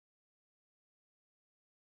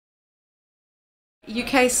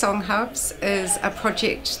UK Songhubs is a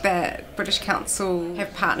project that British Council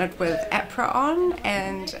have partnered with APRA on,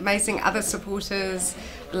 and amazing other supporters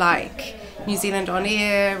like New Zealand On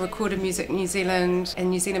Air, Recorded Music New Zealand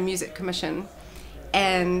and New Zealand Music Commission.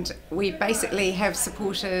 And we basically have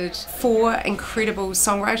supported 4 incredible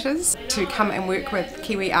songwriters to come and work with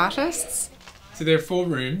Kiwi artists. So there are 4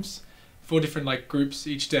 rooms, 4 different groups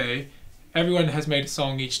each day. Everyone has made a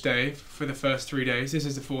song each day for the first 3 days. This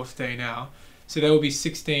is the 4th day now. So there will be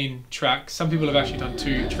 16 tracks. Some people have actually done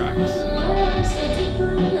 2 tracks.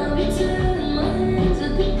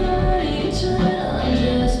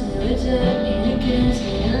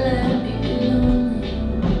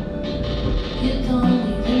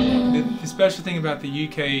 The special thing about the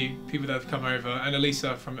UK people that have come over, and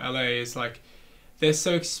Elisa from LA, is they're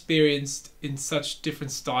so experienced in such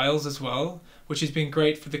different styles as well, which has been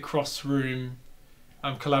great for the cross-room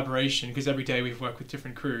collaboration, because every day we've worked with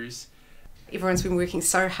different crews. Everyone's been working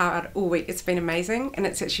so hard all week, it's been amazing, and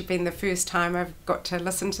it's actually been the first time I've got to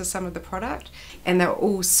listen to some of the product, and they're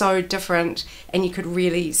all so different, and you could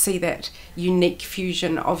really see that unique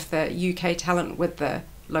fusion of the UK talent with the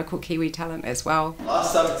local Kiwi talent as well.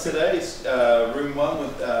 Last up today is room 1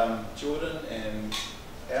 with Jordan and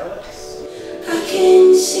Alex. I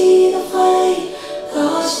can see the flame,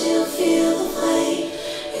 though I still feel the flame.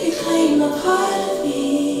 You claim a part of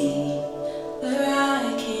me, where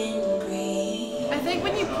I can breathe. I think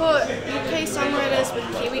when you put UK songwriters with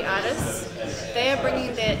Kiwi artists, they are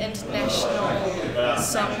bringing their international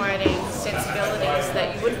songwriting sensibilities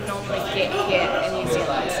that you wouldn't normally get here in New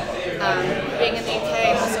Zealand. Being in the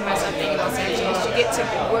UK, also myself being in Los Angeles, you get to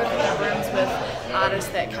work in the rooms with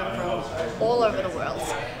artists that come from all over the world,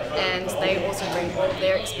 and they also bring all of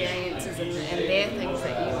their experiences and their things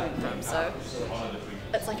that you learn from. So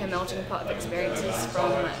it's like a melting pot of experiences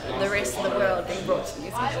from the rest of the world being brought to New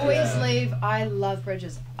Zealand. I always leave. I love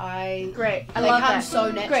bridges. Great. I love that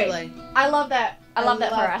so naturally. Great. I love that. I love that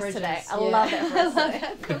for us bridges. today. I love that for us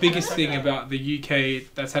today. The biggest thing about the UK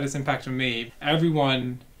that's had its impact on me,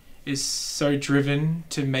 everyone is so driven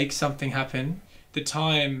to make something happen. The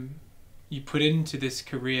time you put into this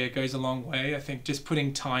career goes a long way. I think just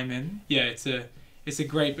putting time in, it's a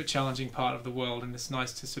great but challenging part of the world, and it's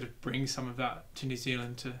nice to sort of bring some of that to New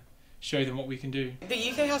Zealand to show them what we can do. The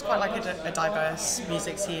UK has quite a diverse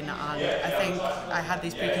music scene, and I think I had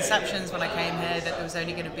these preconceptions when I came here that there was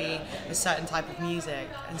only going to be a certain type of music,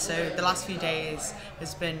 and so the last few days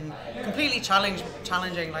has been completely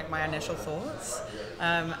challenging my initial thoughts.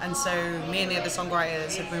 And so me and the other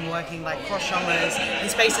songwriters have been working cross genres in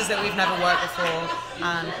spaces that we've never worked before,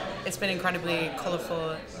 and it's been incredibly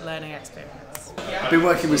colourful learning experience. I've been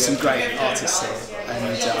working with some great artists here, and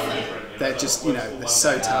they're just, they're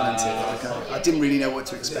so talented. I didn't really know what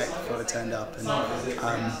to expect before I turned up, and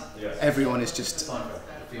everyone is just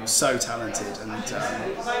so talented, and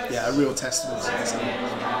a real testament to